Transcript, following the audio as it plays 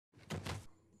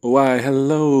Why,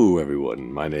 hello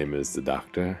everyone. My name is the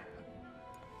Doctor,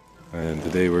 and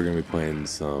today we're going to be playing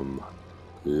some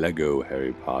Lego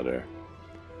Harry Potter.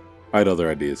 I had other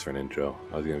ideas for an intro.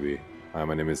 I was going to be, hi,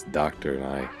 my name is Doctor, and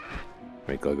I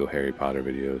make Lego Harry Potter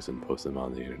videos and post them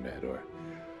on the internet, or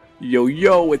yo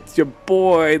yo, it's your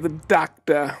boy, the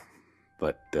Doctor.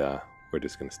 But we're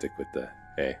just going to stick with the,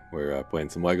 hey, we're playing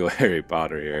some Lego Harry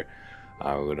Potter here.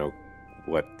 I'm going to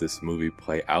let this movie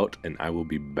play out, and I will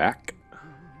be back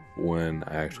when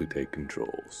I actually take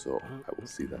control, so I will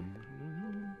see them.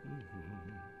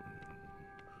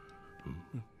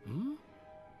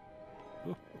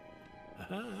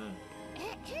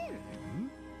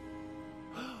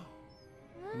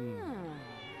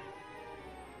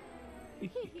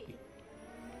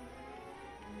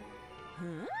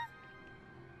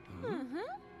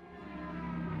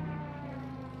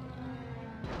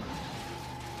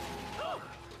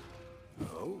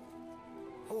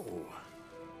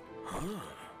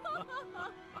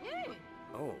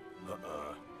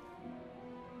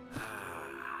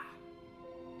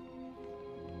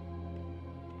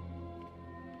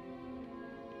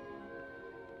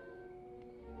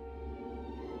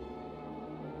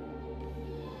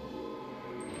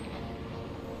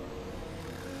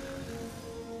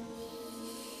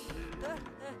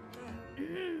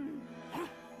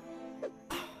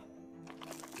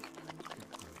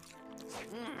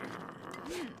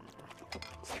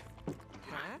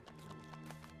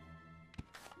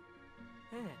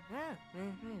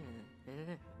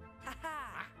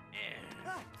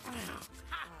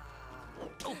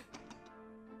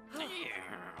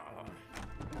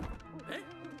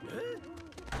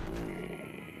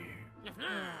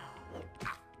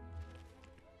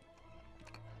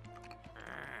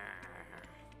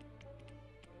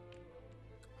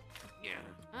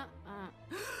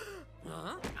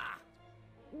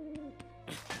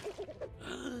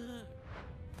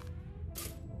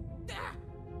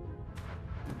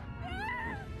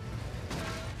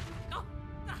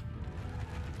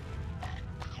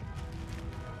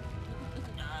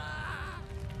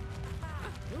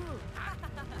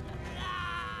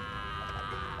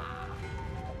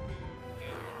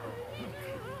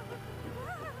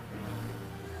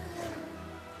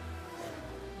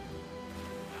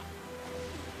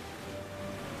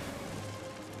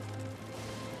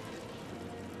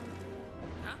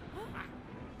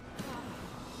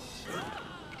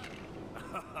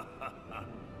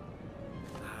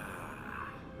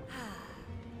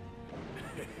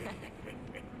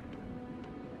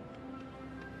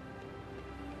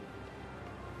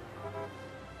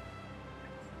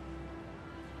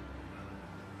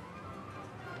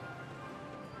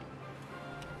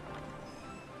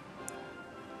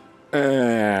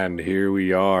 And here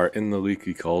we are in the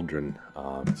leaky cauldron.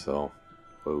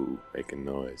 Whoa, making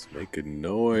noise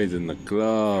in the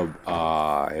club.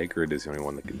 Hagrid is the only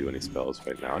one that can do any spells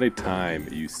right now. Anytime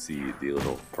you see the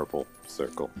little purple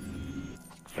circle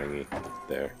thingy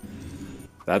there,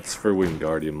 that's for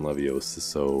Wingardium Leviosa,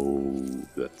 so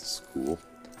that's cool.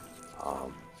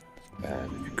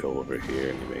 And if you go over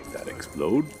here and you make that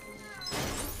explode,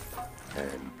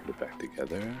 and put it back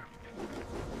together,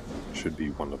 should be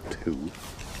one of two.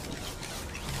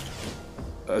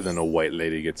 Then a white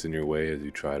lady gets in your way as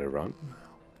you try to run.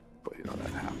 But you know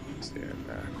that happens here and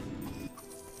there.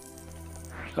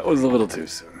 That was a little too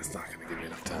soon. It's not going to give me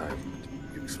enough time.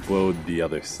 You explode the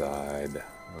other side.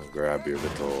 Grab your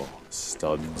little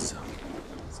studs,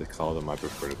 as they call them. I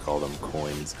prefer to call them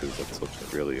coins because that's what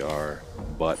they really are.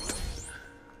 But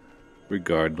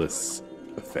regardless,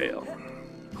 a fail.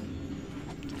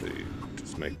 So you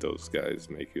just make those guys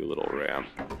make you a little ramp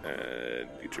and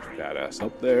get your fat ass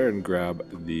up there and grab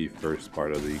the first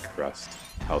part of the crest,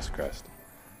 house crest.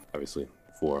 Obviously,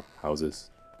 4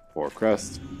 houses, 4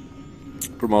 crests.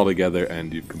 Put them all together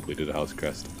and you've completed a house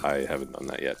crest. I haven't done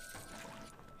that yet.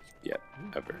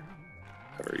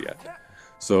 Ever yet.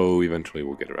 So eventually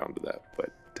we'll get around to that, but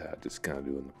just kind of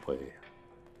doing the play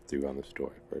through on the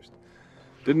story first.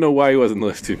 Didn't know why he wasn't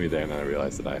lifting me there, and then I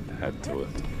realized that I had to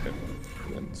lift him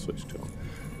and then switch to him.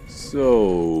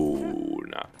 So,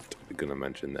 not gonna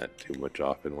mention that too much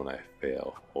often when I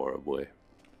fail horribly,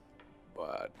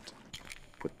 but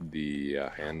put the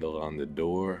handle on the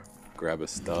door, grab a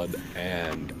stud,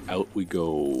 and out we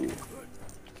go.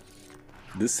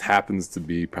 This happens to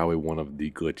be probably one of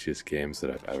the glitchiest games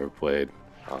that I've ever played.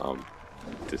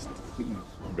 Just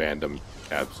random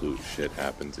absolute shit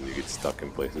happens and you get stuck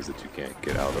in places that you can't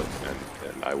get out of,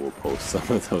 and I will post some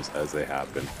of those as they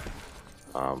happen.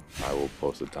 I will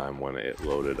post a time when it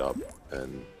loaded up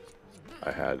and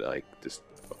I had like just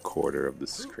a quarter of the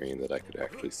screen that I could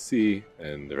actually see,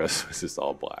 and the rest was just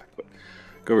all black. But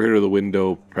Go over here to the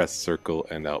window, press circle,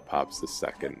 and out pops the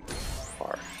second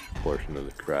portion of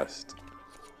the crest.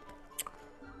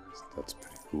 So that's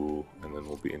pretty cool. And then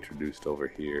we'll be introduced over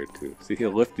here to... See,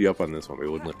 he'll lift you up on this one, but he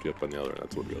wouldn't lift you up on the other one.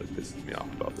 That's what really pisses me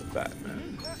off about the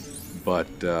Batman.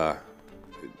 But,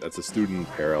 that's a student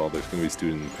apparel. There's going to be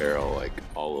student apparel, like,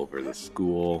 all over the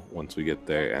school once we get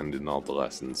there and in all the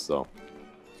lessons. So,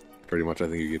 pretty much I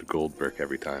think you get a gold brick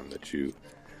every time that you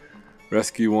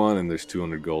rescue one, and there's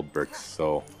 200 gold bricks,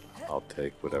 so I'll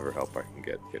take whatever help I can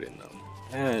get getting them.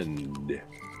 And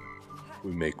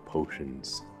we make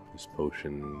potions. This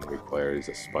potion requires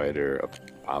a spider, a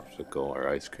popsicle, or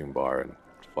ice cream bar, and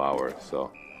flour,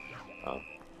 so a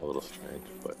little strange,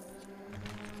 but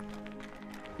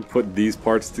we put these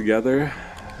parts together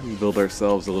and build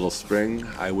ourselves a little spring.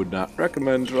 I would not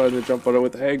recommend trying to jump on it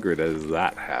with Hagrid as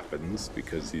that happens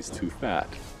because he's too fat.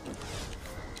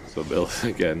 So build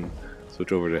again,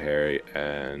 switch over to Harry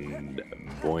and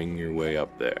boing your way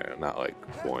up there. Not like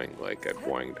boing like I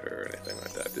boinged her or anything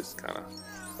like that, just kind of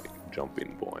like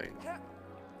jumping boing.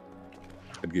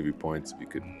 I'd give you points if you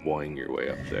could boing your way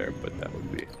up there, but that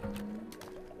would be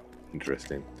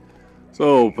interesting.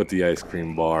 So put the ice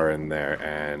cream bar in there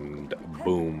and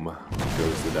boom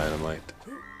goes the dynamite.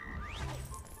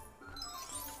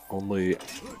 Only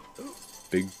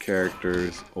big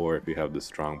characters, or if you have the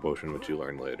strong potion, which you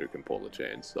learn later, can pull the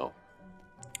chain. So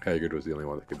Hagrid was the only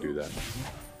one that could do that.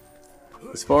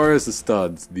 As far as the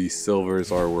studs, the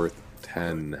silvers are worth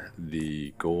 10,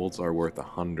 the golds are worth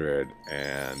 100,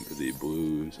 and the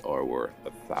blues are worth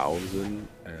 1,000.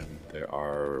 And there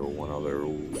are one other.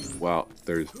 Well,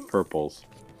 there's purples.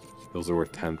 Those are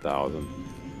worth 10,000.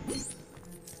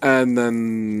 And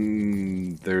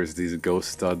then there's these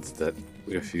ghost studs that,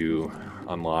 if you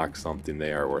unlock something,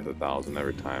 they are worth 1,000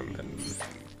 every time, and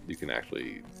you can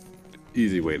actually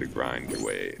easy way to grind your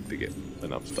way to get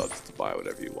enough studs to buy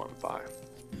whatever you want to buy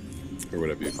or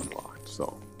whatever you've unlocked.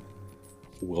 So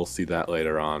we'll see that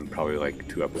later on, probably like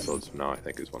 2 episodes from now, I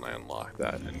think, is when I unlock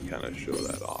that and kind of show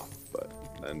that off. But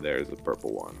and there's a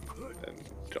purple one, and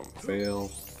jump fail.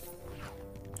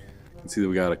 You can see that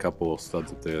we got a couple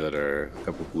studs up there that are a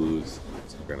couple blues,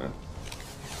 so we're gonna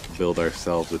build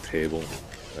ourselves a table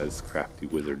as crafty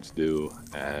wizards do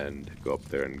and go up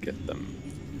there and get them.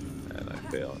 And I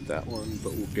fail at that one,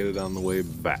 but we'll get it on the way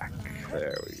back.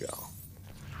 There we go.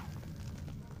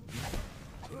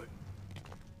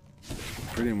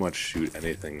 Pretty much shoot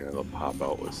anything that'll pop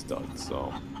out with studs,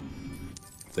 so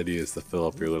the idea is to fill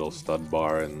up your little stud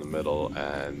bar in the middle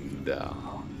and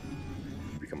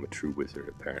become a true wizard.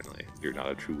 Apparently you're not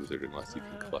a true wizard unless you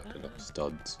can collect enough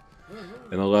studs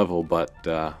in a level, but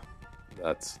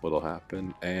that's what'll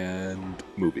happen. And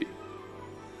movie.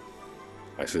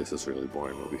 Actually, this is a really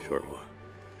boring movie, short movie.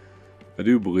 I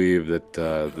do believe that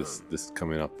this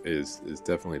coming up is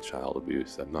definitely child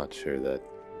abuse. I'm not sure that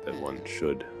one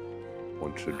should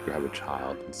grab a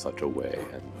child in such a way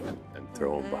and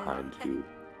throw him behind you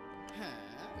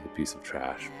like a piece of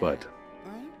trash. But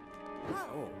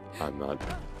I'm not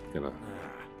gonna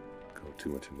go too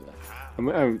much into that.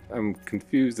 I'm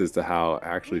confused as to how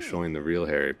actually showing the real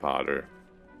Harry Potter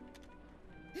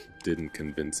didn't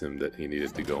convince him that he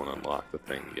needed to go and unlock the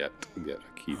thing, yet get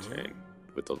a keychain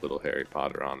with the little Harry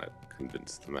Potter on it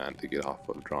convinced the man to get off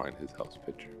of drawing his house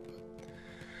picture.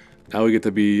 But now we get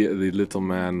to be the little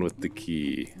man with the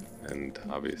key, and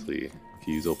obviously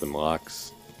keys open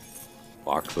locks,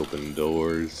 locks open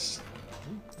doors,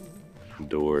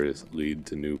 doors lead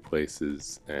to new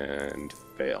places, and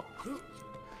fail.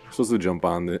 You're supposed to jump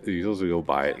on it, you're supposed to go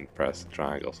by it and press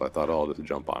triangle, so I thought, oh, just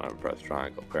jump on it and press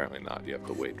triangle. Apparently not, you have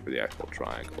to wait for the actual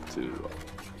triangle to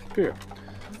appear.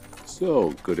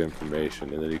 So, good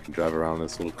information, and then you can drive around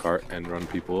this little cart and run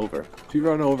people over. If you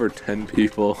run over 10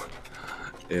 people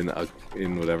in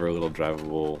whatever little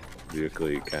drivable vehicle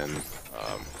you can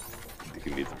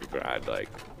either add like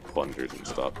plungers and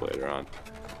stuff later on.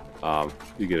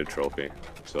 You get a trophy,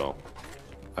 so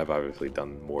I've obviously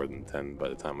done more than 10 by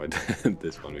the time I did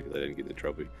this one because I didn't get the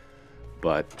trophy.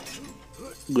 But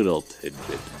little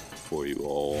tidbit for you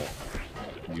all.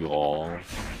 Y'all.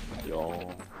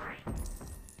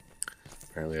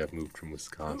 Apparently I've moved from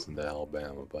Wisconsin to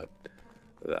Alabama, but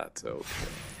that's okay.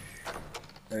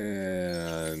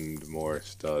 And more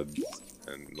studs,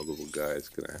 and the little guy's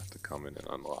gonna have to come in and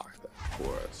unlock that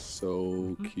for us.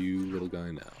 So cute little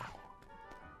guy now.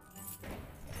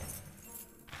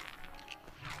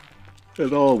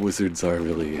 And all wizards are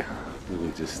really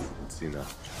just, you know,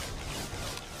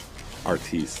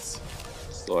 artistes.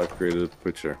 So I've created a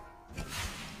picture,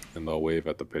 and they'll wave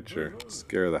at the picture,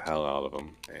 scare the hell out of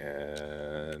them,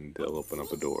 and they'll open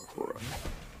up a door for us.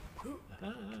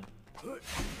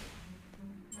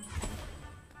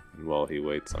 And while he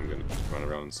waits, I'm gonna just run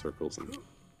around in circles and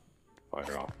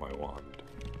fire off my wand.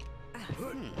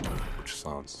 Which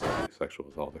sounds slightly sexual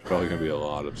as well. There's probably gonna be a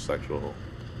lot of sexual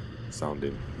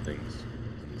sounding things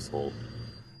in this whole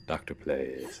Dr.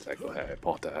 Plays Echo Harry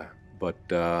Potter. But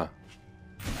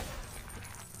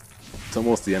it's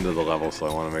almost the end of the level, so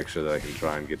I want to make sure that I can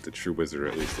try and get the True Wizard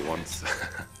at least once.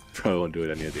 Probably won't do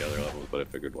it any of the other levels, but I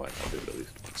figured why not do it at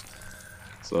least once.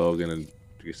 So I'm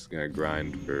just gonna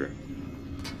grind for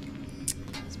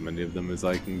as many of them as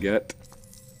I can get.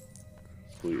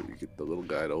 Hopefully we get the little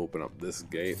guy to open up this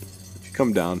gate. If you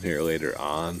come down here later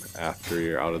on, after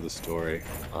you're out of the story,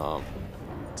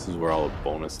 this is where all the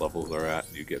bonus levels are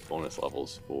at. You get bonus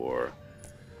levels for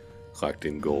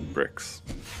collecting gold bricks.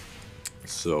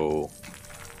 So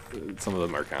some of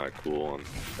them are kind of cool, and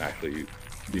actually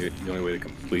the only way to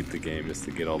complete the game is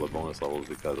to get all the bonus levels,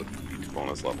 because each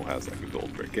bonus level has like a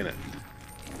gold brick in it.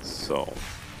 So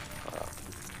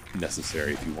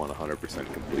necessary if you want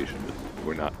 100% completion, but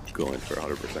we're not going for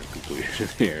 100% completion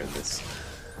here in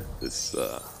this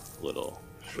little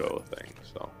show thing.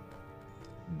 So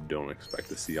don't expect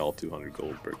to see all 200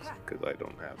 gold bricks, because I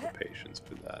don't have the patience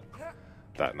for that.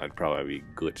 That and I'd probably be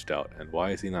glitched out. And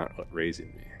why is he not raising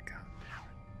me? God.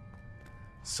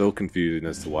 So confusing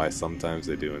as to why sometimes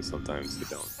they do and sometimes they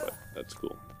don't, but that's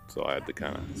cool. So I had to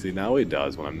kind of see, now he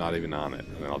does when I'm not even on it,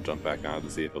 and then I'll jump back on it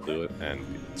to see if he'll do it, and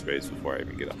it's raised before I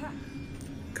even get up.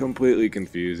 Completely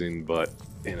confusing, but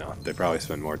you know, they probably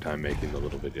spend more time making the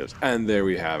little videos. And there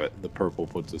we have it. The purple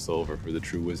puts us over for the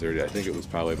True Wizard. I think it was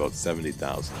probably about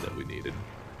 70,000 that we needed.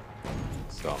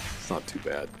 So it's not too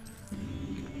bad.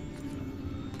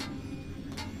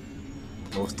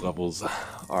 Most levels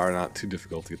are not too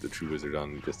difficult to get the True Wizard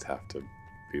on. You just have to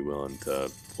be willing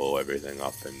to blow everything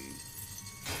up and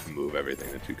move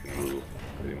everything that you can move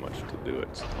pretty much to do it.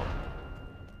 So.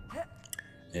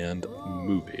 And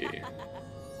movie.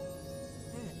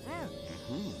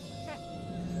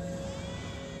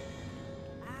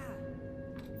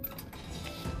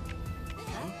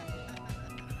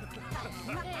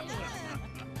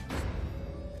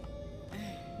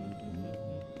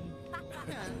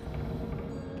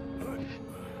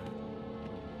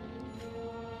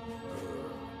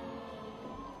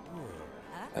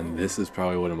 And this is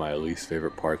probably one of my least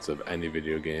favorite parts of any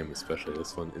video game, especially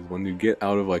this one, is when you get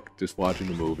out of like just watching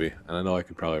the movie. And I know I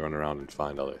could probably run around and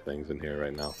find other things in here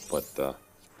right now, but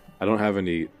I don't have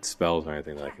any spells or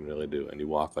anything that I can really do. And you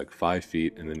walk like 5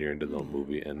 feet and then you're into the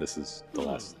movie, and this is the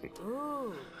last thing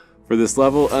for this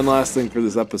level and last thing for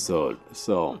this episode.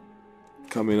 So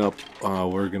coming up,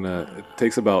 it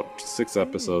takes about 6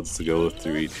 episodes to go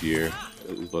through each year,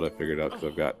 is what I figured out, because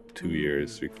I've got 2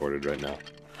 years recorded right now.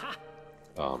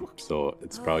 So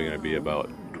it's probably going to be about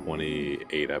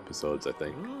 28 episodes, I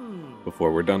think,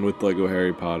 before we're done with Lego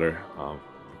Harry Potter.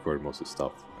 Recorded most of the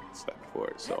stuff, like I said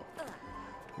before, so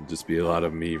it'll just be a lot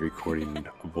of me recording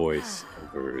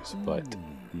voice-overs. But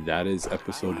that is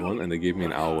episode 1, and they gave me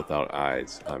an owl without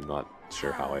eyes. I'm not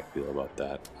sure how I feel about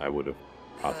that. I would have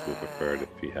possibly preferred if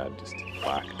he had just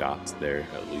black dots there,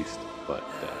 at least, but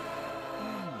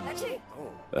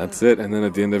that's it. And then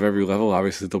at the end of every level,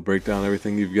 obviously they'll break down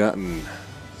everything you've gotten.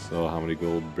 So how many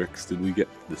gold bricks did we get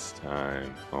this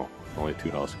time? Oh, only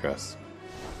 2 house crests.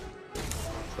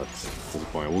 That's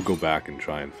disappointing. We'll go back and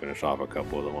try and finish off a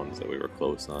couple of the ones that we were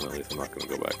close on. At least I'm not going to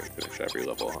go back and finish every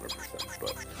level 100%,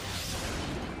 but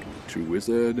True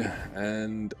Wizard,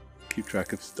 and keep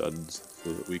track of studs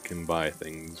so that we can buy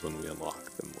things when we unlock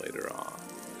them later on.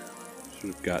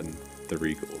 Should have gotten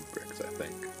 3 gold bricks, I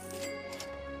think.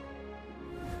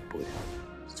 Boy,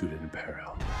 student in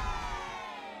peril.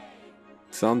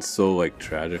 Sounds so like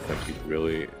tragic, like he's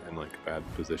really in like a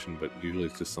bad position, but usually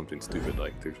it's just something stupid.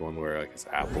 Like there's one where like his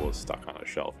apple is stuck on a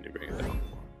shelf and you bring it down.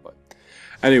 But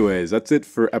anyways, that's it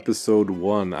for episode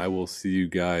 1. I will see you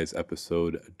guys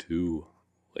episode 2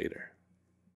 later.